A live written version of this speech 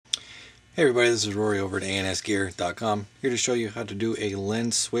Hey everybody, this is Rory over at ansgear.com, here to show you how to do a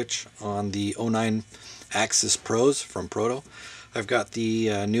lens switch on the 09 Axis Pros from Proto. I've got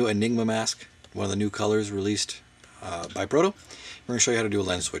the new Enigma mask, one of the new colors released by Proto. We're going to show you how to do a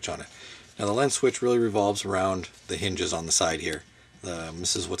lens switch on it. Now the lens switch really revolves around the hinges on the side here.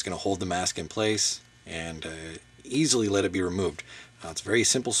 This is what's going to hold the mask in place and easily let it be removed. It's a very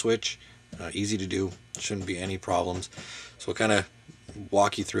simple switch, easy to do, shouldn't be any problems. So we'll kind of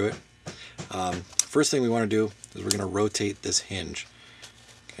walk you through it. First thing we want to do is we're going to rotate this hinge.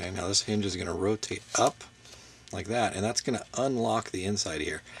 Okay, now this hinge is going to rotate up like that, and that's going to unlock the inside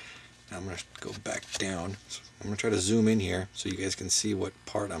here. Now I'm going to go back down. So I'm going to try to zoom in here so you guys can see what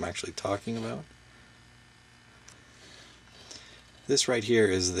part I'm actually talking about. This right here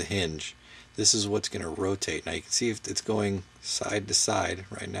is the hinge. This is what's going to rotate. Now you can see if it's going side to side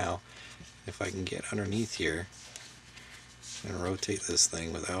right now. If I can get underneath here and rotate this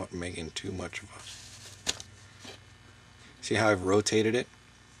thing without making too much of a... See how I've rotated it?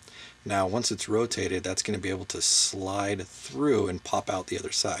 Now once it's rotated, that's going to be able to slide through and pop out the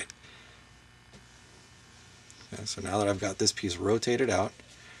other side. Okay, so now that I've got this piece rotated out,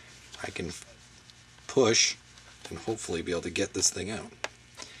 I can push and hopefully be able to get this thing out.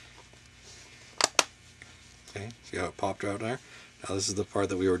 Okay, see how it popped out there? Now this is the part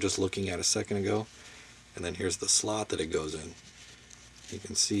that we were just looking at a second ago. And then here's the slot that it goes in. You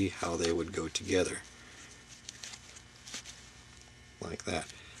can see how they would go together. Like that.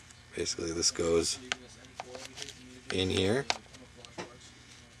 Basically this goes in here.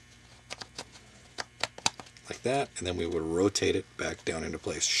 Like that. And then we would rotate it back down into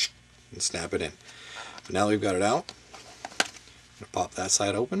place. And snap it in. But now that we've got it out, I'm going to pop that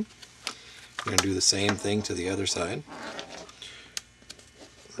side open. I'm going to do the same thing to the other side.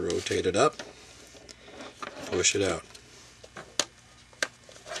 Rotate it up. Push it out.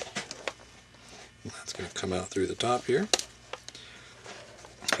 That's going to come out through the top here.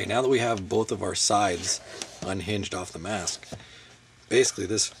 Okay, now that we have both of our sides unhinged off the mask, basically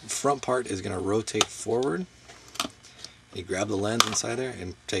this front part is going to rotate forward. You grab the lens inside there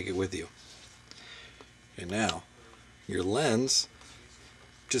and take it with you. And now your lens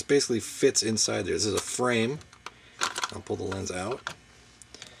just basically fits inside there. This is a frame. I'll pull the lens out.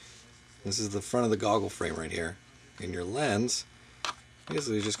 This is the front of the goggle frame right here. And your lens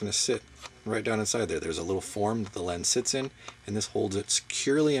basically is just going to sit right down inside there. There's a little form that the lens sits in, and this holds it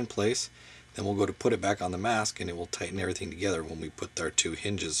securely in place. Then we'll go to put it back on the mask, and it will tighten everything together when we put our two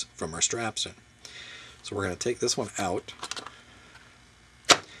hinges from our straps in. So we're going to take this one out.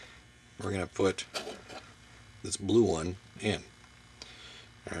 We're going to put this blue one in.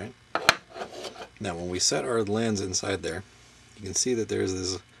 Alright. Now when we set our lens inside there, you can see that there's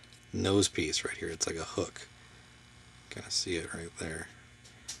this nose piece right here. It's like a hook. Kind of see it right there.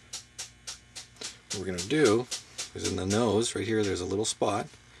 What we're going to do is in the nose right here, there's a little spot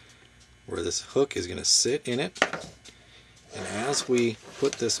where this hook is going to sit in it. And as we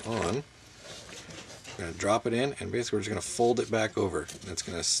put this on, we're going to drop it in, and basically we're just going to fold it back over. And it's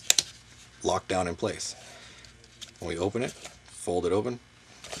going to lock down in place. When we open it, fold it open,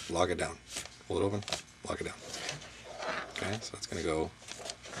 lock it down. Fold it open, lock it down. Okay, so it's going to go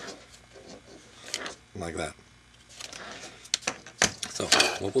like that. So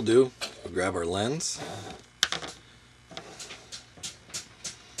what we'll do, we'll grab our lens.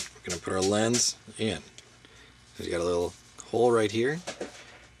 We're going to put our lens in. There's got a little hole right here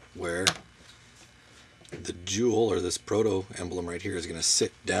where the jewel, or this Proto emblem right here, is going to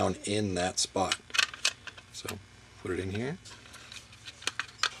sit down in that spot. So put it in here.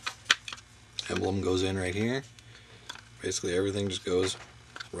 Emblem goes in right here. Basically everything just goes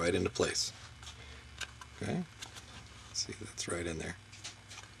right into place. Okay, see, that's right in there.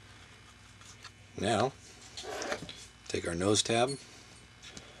 Now, take our nose tab,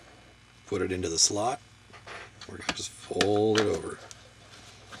 put it into the slot. We're going to just fold it over.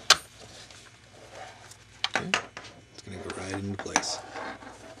 Okay, it's going to go right into place.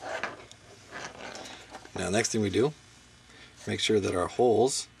 Now, next thing we do, make sure that our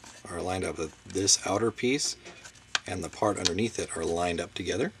holes are lined up. That this outer piece and the part underneath it are lined up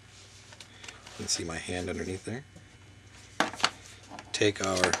together. You can see my hand underneath there. Take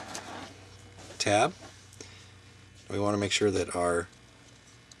our tab. We want to make sure that our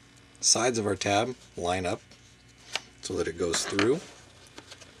sides of our tab line up so that it goes through.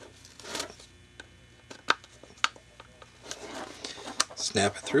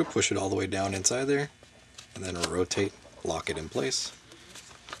 Snap it through, push it all the way down inside there, and then rotate, lock it in place.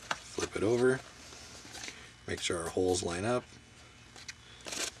 Flip it over. Make sure our holes line up.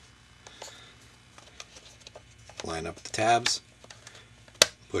 Line up the tabs,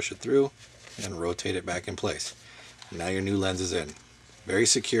 push it through, and rotate it back in place. Now your new lens is in. Very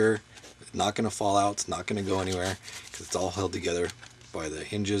secure, it's not going to fall out, it's not going to go anywhere because it's all held together by the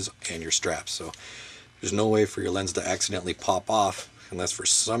hinges and your straps. So there's no way for your lens to accidentally pop off unless for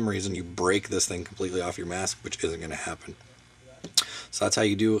some reason you break this thing completely off your mask, which isn't going to happen. So that's how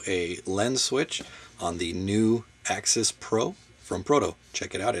you do a lens switch on the new Axis Pro from Proto.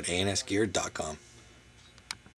 Check it out at ansgear.com.